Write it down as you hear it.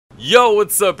Yo,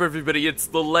 what's up everybody? It's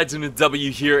the Legend of W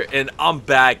here, and I'm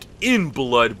back in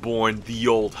Bloodborne, the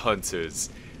Old Hunters.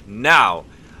 Now,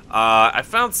 I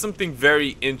found something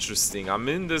very interesting. I'm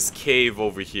in this cave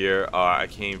over here. I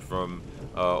came from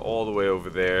all the way over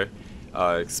there,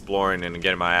 exploring and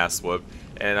getting my ass whooped.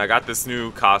 And I got this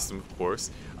new costume, of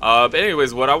course. But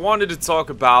anyways, what I wanted to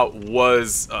talk about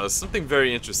was something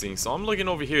very interesting. So I'm looking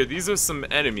over here. These are some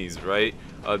enemies, right?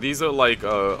 These are like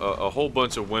a whole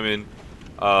bunch of women.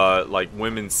 Like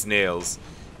women snails,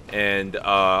 and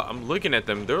I'm looking at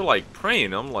them. They're like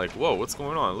praying. I'm like, whoa, what's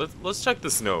going on? Let's check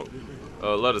this note.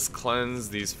 Let us cleanse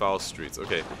these foul streets.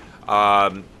 Okay.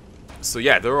 So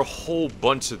yeah, there are a whole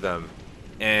bunch of them,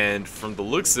 and from the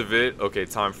looks of it, okay,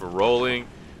 time for rolling.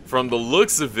 From the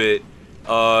looks of it,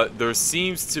 there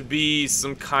seems to be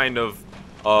some kind of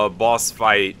boss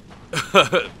fight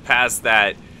past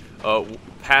that,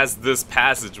 past this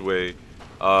passageway.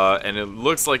 And it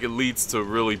looks like it leads to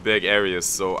really big areas,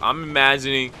 so I'm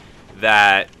imagining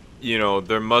that, you know,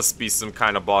 there must be some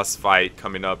kind of boss fight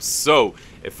coming up. So,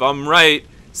 if I'm right,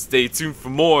 stay tuned for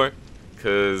more,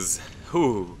 because,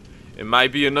 it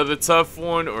might be another tough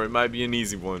one, or it might be an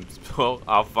easy one. Well,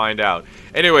 I'll find out.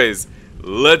 Anyways,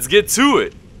 let's get to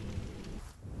it!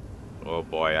 Oh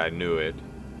boy, I knew it.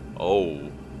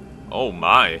 Oh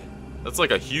my. That's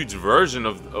like a huge version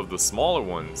of the smaller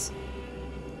ones.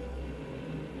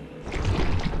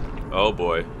 Oh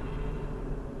boy.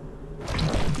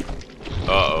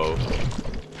 Uh-oh.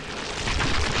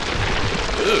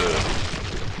 Ugh.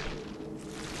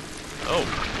 Oh.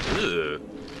 Ugh.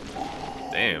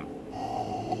 Damn.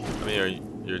 I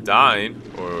mean, you're dying,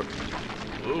 or...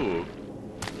 Ooh.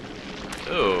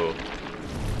 Ew.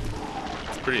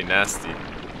 It's pretty nasty.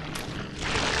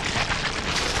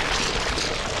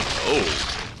 Oh.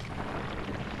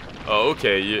 Oh,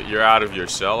 okay, you're out of your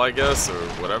shell, I guess, or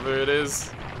whatever it is.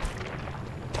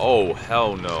 Oh,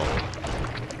 hell no.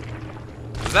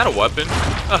 Is that a weapon?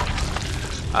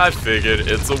 I figured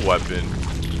it's a weapon.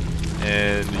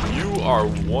 And you are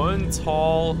one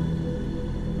tall,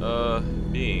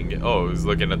 being. Oh, he's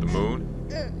looking at the moon?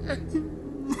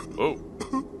 Oh.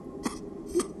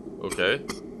 Okay.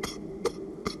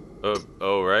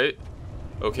 Oh, right.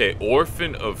 Okay,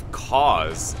 Orphan of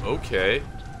Kos. Okay.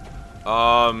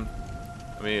 I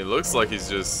mean, it looks like he's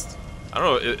just... I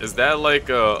don't know, is that like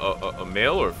a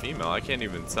male or a female? I can't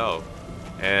even tell.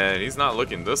 And he's not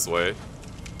looking this way.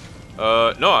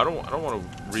 No, I don't want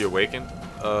to reawaken.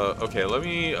 Okay, let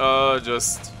me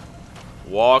just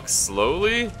walk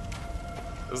slowly.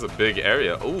 This is a big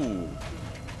area. Ooh.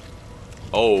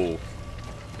 Oh,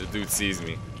 the dude sees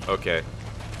me. Okay.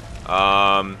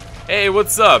 Hey,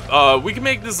 what's up? We can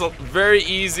make this very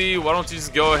easy. Why don't you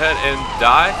just go ahead and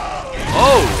die?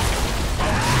 Oh.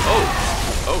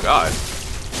 Oh god.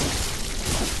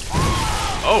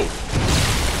 Oh.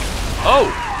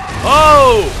 Oh.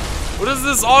 Oh! What is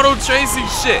this auto tracing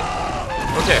shit?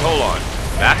 Okay, hold on.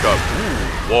 Back up.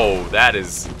 Ooh, whoa, that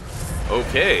is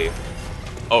okay.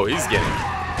 Oh, he's getting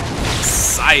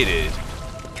excited.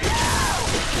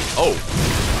 Oh.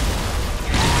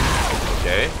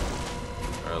 Okay.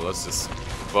 Alright, let's just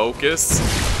focus.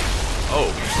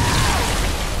 Oh.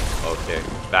 Okay,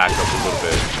 back up a little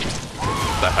bit.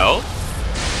 What the hell?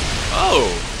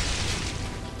 Oh!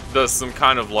 Does some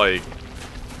kind of like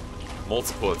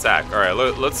multiple attack. Alright,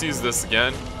 let's use this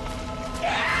again.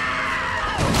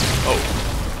 Oh.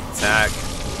 Attack.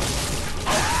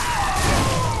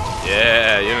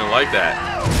 Yeah, you didn't like that.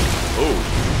 Ooh.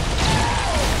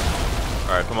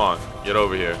 Alright, come on. Get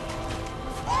over here.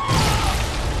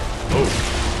 Oh.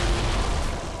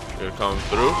 Gonna come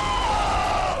through.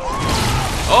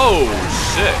 Oh,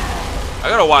 shit. I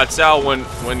gotta watch out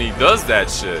when he does that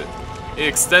shit. He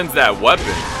extends that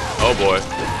weapon. Oh boy.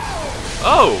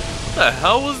 Oh, what the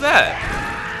hell was that?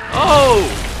 Oh.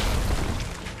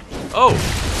 Oh.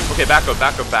 Okay, back up,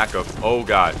 back up, back up. Oh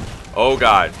god. Oh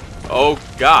god. Oh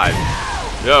god.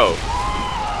 Yo.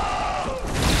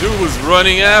 Dude was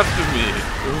running after me.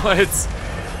 What?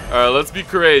 Alright, let's be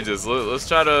courageous. Let's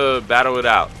try to battle it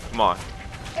out. Come on.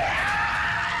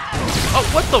 Oh,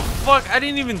 what the fuck? I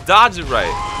didn't even dodge it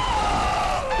right.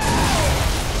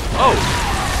 Oh.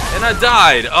 And I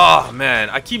died. Oh, man.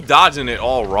 I keep dodging it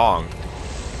all wrong.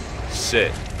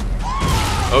 Shit.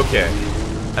 Okay.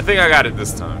 I think I got it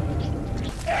this time.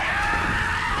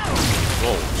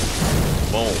 Boom.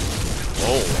 Boom.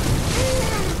 Boom.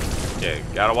 Okay,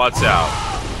 gotta watch out.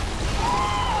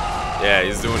 Yeah,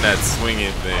 he's doing that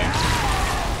swinging thing.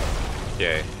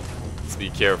 Okay. Let's be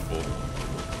careful.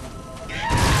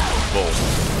 Boom.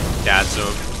 Catch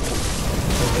him.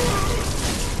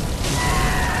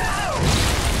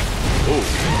 Ooh.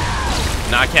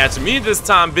 Not catching me this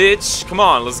time, bitch. Come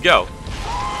on, let's go.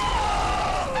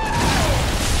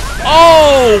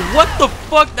 Oh, what the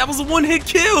fuck? That was a one-hit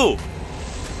kill.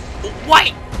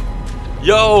 What?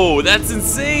 Yo, that's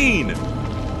insane.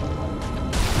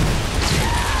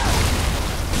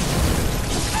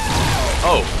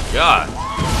 Oh, God.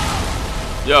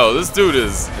 Yo, this dude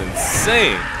is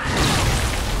insane.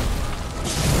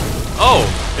 Oh,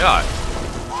 God.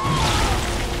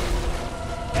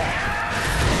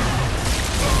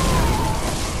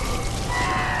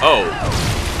 Oh.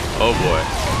 Oh, boy.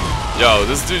 Yo,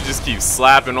 this dude just keeps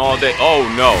slapping all day. Oh,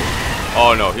 no.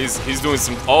 Oh, no. He's doing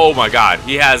some... Oh, my God.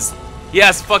 He has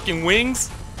fucking wings?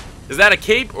 Is that a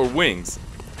cape or wings?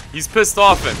 He's pissed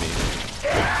off at me.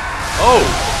 Oh.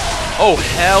 Oh,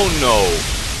 hell no.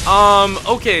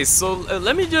 Okay, so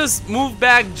let me just move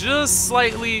back just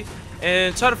slightly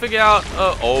and try to figure out,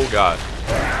 oh God.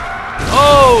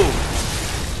 Oh!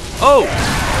 Oh!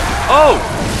 Oh!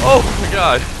 Oh my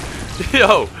God.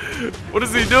 Yo, what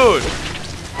is he doing?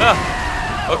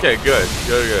 Ah. Okay, good.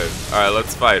 Alright,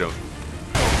 let's fight him.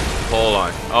 Hold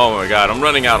on. Oh my God, I'm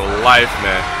running out of life,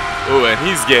 man. Ooh, and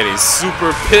he's getting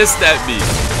super pissed at me.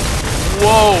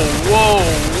 Whoa, whoa,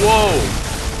 whoa.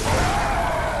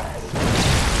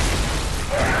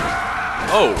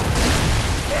 Oh.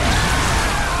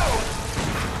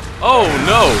 Oh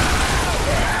no.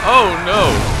 Oh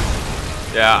no.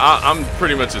 Yeah, I'm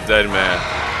pretty much a dead man.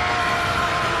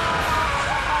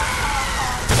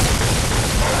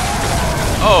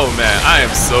 Oh man, I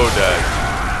am so dead.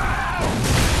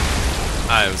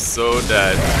 I am so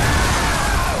dead.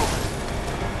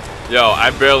 Yo,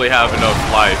 I barely have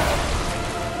enough life.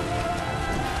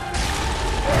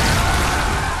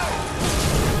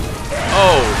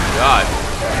 Oh God.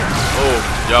 Oh,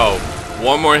 yo,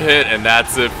 one more hit and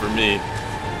that's it for me.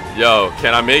 Yo,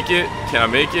 can I make it? Can I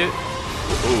make it?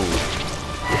 Ooh.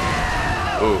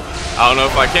 Ooh. I don't know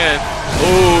if I can.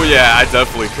 Ooh, yeah, I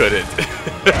definitely couldn't.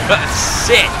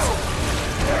 Shit.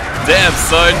 Damn,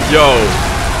 son. Yo,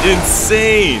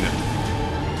 insane.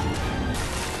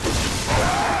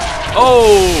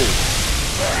 Oh.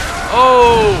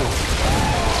 Oh.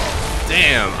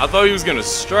 Damn, I thought he was gonna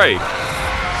strike.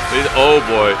 Oh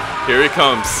boy, here he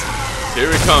comes. Here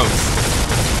he comes.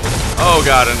 Oh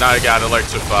God, and I got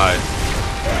electrified.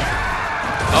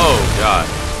 Oh God.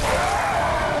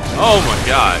 Oh my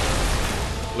God.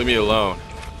 Leave me alone.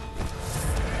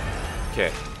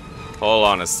 Okay, hold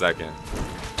on a second.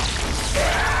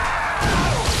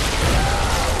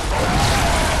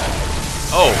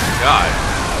 Oh God.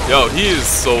 Yo, he is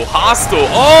so hostile.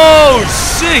 Oh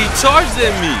shit, he charged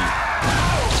at me.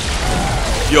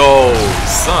 Yo,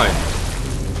 son.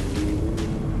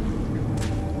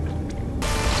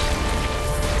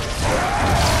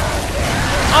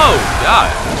 Oh,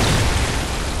 God.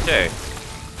 Okay.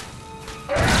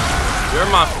 You're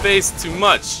in my face too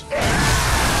much.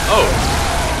 Oh.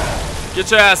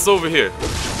 Get your ass over here,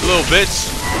 little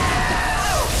bitch.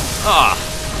 Ah.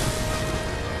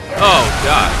 Oh,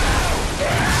 God.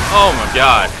 Oh, my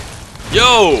God.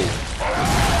 Yo.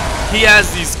 He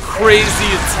has these crazy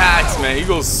attacks, man. He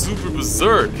goes super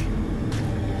berserk.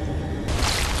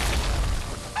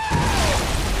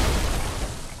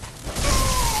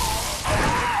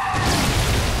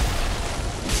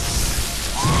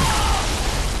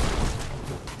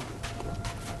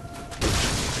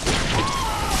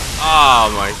 Oh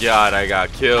my God, I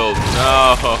got killed.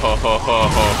 No.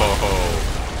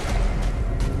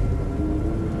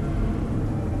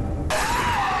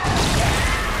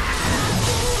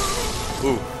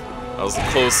 Ooh, that was a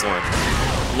close one.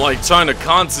 I'm like trying to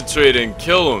concentrate and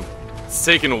kill him. It's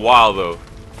taking a while though.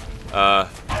 Oh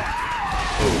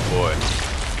boy.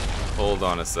 Hold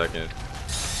on a second.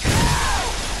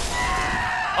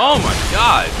 Oh my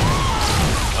God.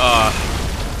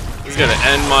 He's gonna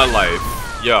end my life.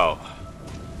 Yo.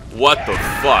 What the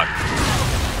fuck?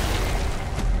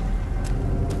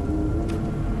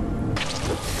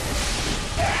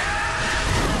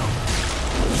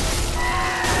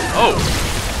 Oh.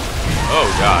 Oh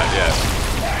God, yeah.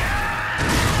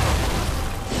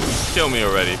 Kill me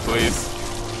already, please.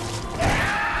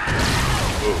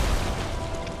 Ooh.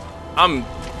 I'm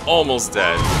almost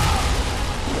dead.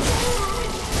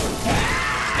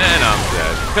 And I'm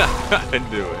dead. I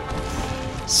knew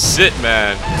it. Shit,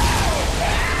 man.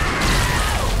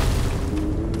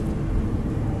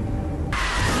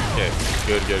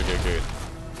 Okay, good.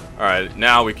 Alright,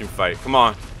 now we can fight. Come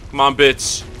on. Come on,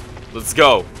 bitch. Let's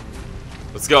go.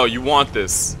 Let's go. You want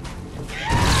this.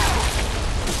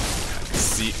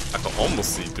 I can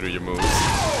almost see through your moves.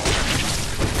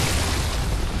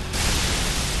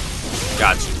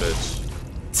 Got you, bitch.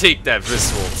 Take that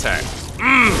visceral attack.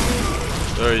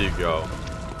 There you go.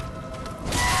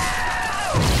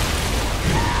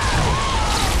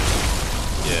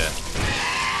 Yeah.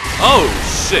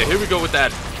 Oh shit, here we go with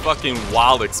that fucking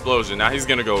wild explosion. Now he's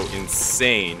gonna go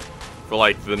insane for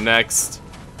like the next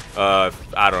I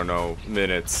don't know,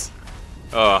 minutes.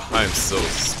 I'm so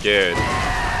scared.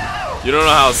 You don't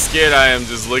know how scared I am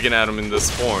just looking at him in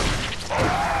this form.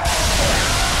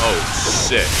 Oh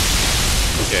shit.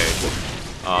 Okay.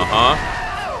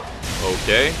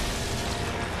 Okay.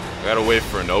 I gotta wait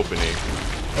for an opening.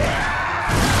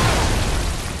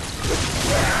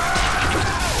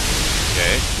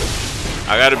 Okay.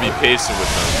 I gotta be patient with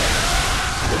him.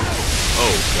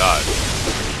 Oh god.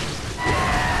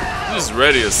 He's just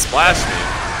ready to splash me.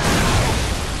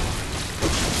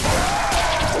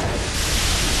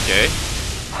 Okay.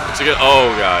 Oh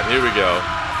god, here we go.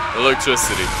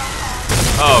 Electricity.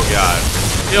 Oh god.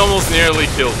 He almost nearly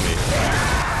killed me.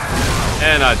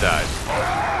 And I died.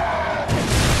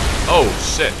 Oh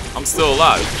shit, I'm still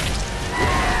alive.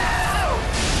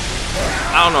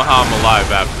 I don't know how I'm alive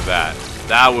after that.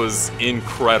 That was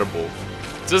incredible.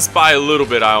 Just by a little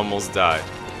bit I almost died.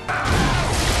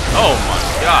 Oh my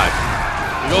god.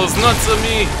 He goes nuts at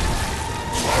me.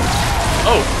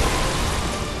 Oh.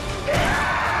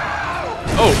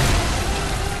 Oh.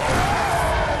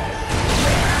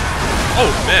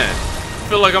 Oh man. I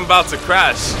feel like I'm about to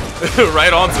crash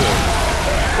right onto him.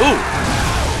 Ooh.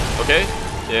 Okay.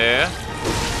 Yeah.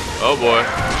 Oh boy.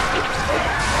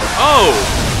 Oh.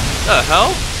 The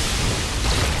hell?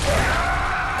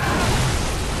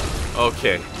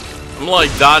 Okay. I'm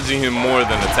like dodging him more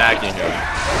than attacking him.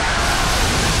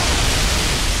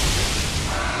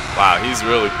 Wow, he's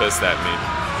really pissed at me.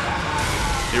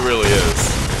 He really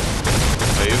is.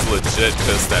 Like, he's legit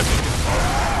pissed at me.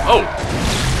 Oh!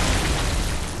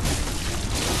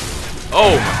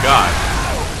 Oh my god.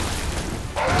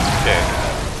 Okay.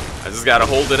 I just gotta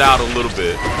hold it out a little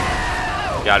bit.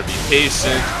 Gotta be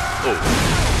patient. Oh.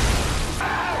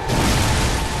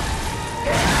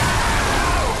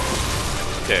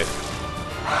 Okay.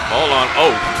 Hold on.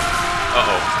 Oh.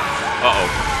 Uh-oh. Uh-oh.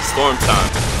 Storm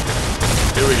time.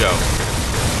 Here we go.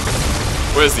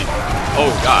 Where is he?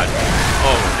 Oh, God.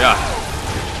 Oh, my God.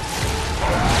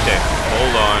 Okay.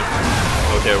 Hold on.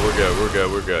 Okay, we're good. We're good.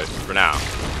 We're good. For now.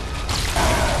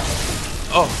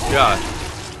 Oh, God.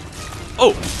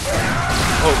 Oh.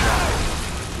 Oh,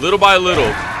 God. Little by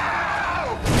little.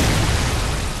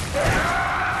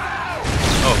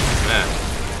 Oh, man.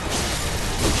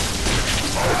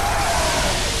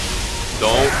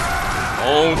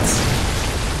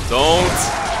 Don't.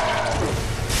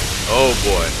 Oh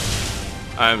boy.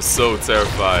 I am so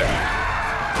terrified.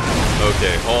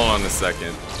 Okay, hold on a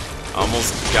second. I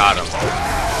almost got him.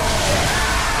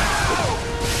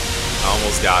 I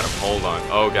almost got him. Hold on.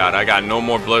 Oh god, I got no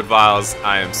more blood vials.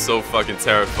 I am so fucking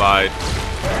terrified.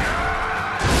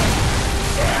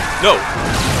 No.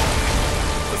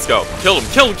 Let's go. Kill him,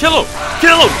 kill him, kill him!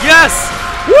 Kill him! Yes!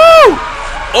 Woo!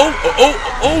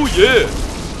 Oh yeah!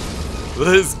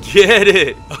 Let's get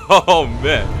it! Oh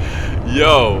man.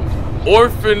 Yo.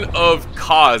 Orphan of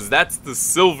Kos. That's the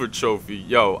silver trophy.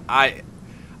 Yo, I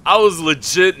was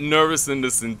legit nervous in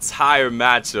this entire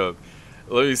matchup.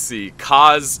 Let me see.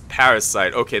 Kos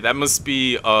Parasite. Okay, that must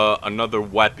be another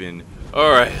weapon.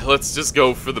 Alright, let's just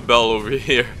go for the bell over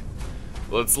here.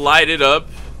 Let's light it up.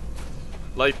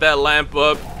 Light that lamp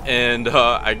up. And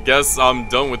I guess I'm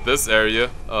done with this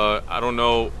area. I don't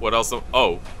know what else.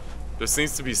 Oh, there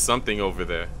seems to be something over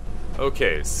there.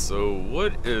 Okay, so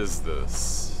what is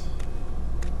this?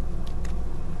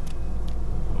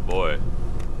 Oh boy.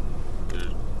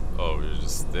 You're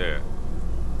just there.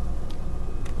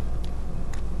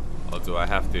 Oh, do I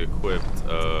have to equip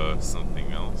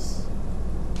something else?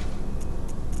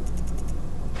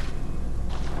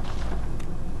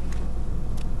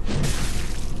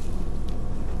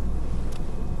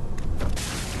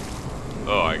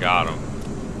 Oh, I got him.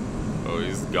 Oh,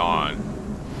 he's gone.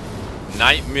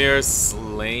 Nightmare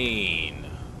slain.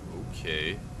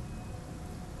 Okay.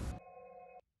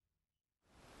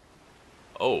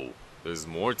 Oh, there's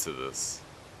more to this.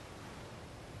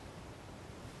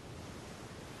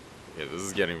 Okay, this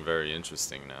is getting very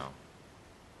interesting now.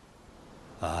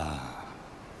 Ah,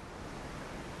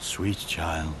 sweet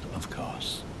child of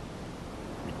Kos,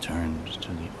 returned to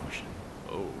the ocean.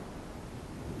 Oh.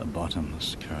 A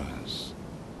bottomless curse,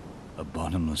 a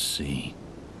bottomless sea.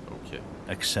 Okay.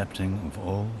 Accepting of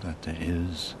all that there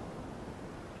is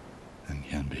and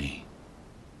can be.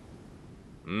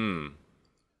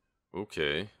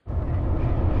 Okay.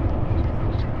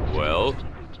 Well,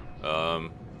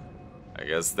 I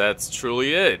guess that's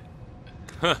truly it.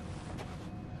 Huh.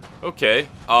 Okay.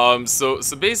 So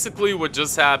basically, what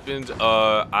just happened?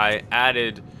 I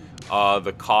added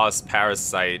the Kos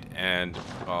parasite, and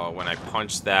when I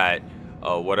punched that,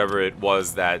 whatever it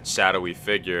was, that shadowy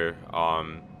figure,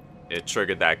 it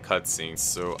triggered that cutscene.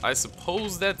 So I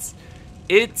suppose that's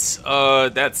it.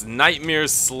 That's Nightmare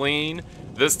Slain.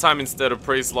 This time instead of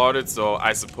Prey Slaughtered. So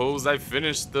I suppose I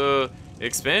finished the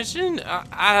expansion.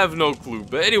 I have no clue.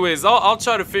 But anyways, I'll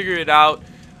try to figure it out.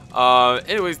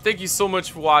 Anyways, thank you so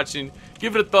much for watching.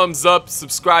 Give it a thumbs up,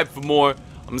 subscribe for more.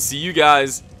 I'm gonna see you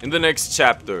guys in the next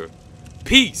chapter.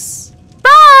 Peace.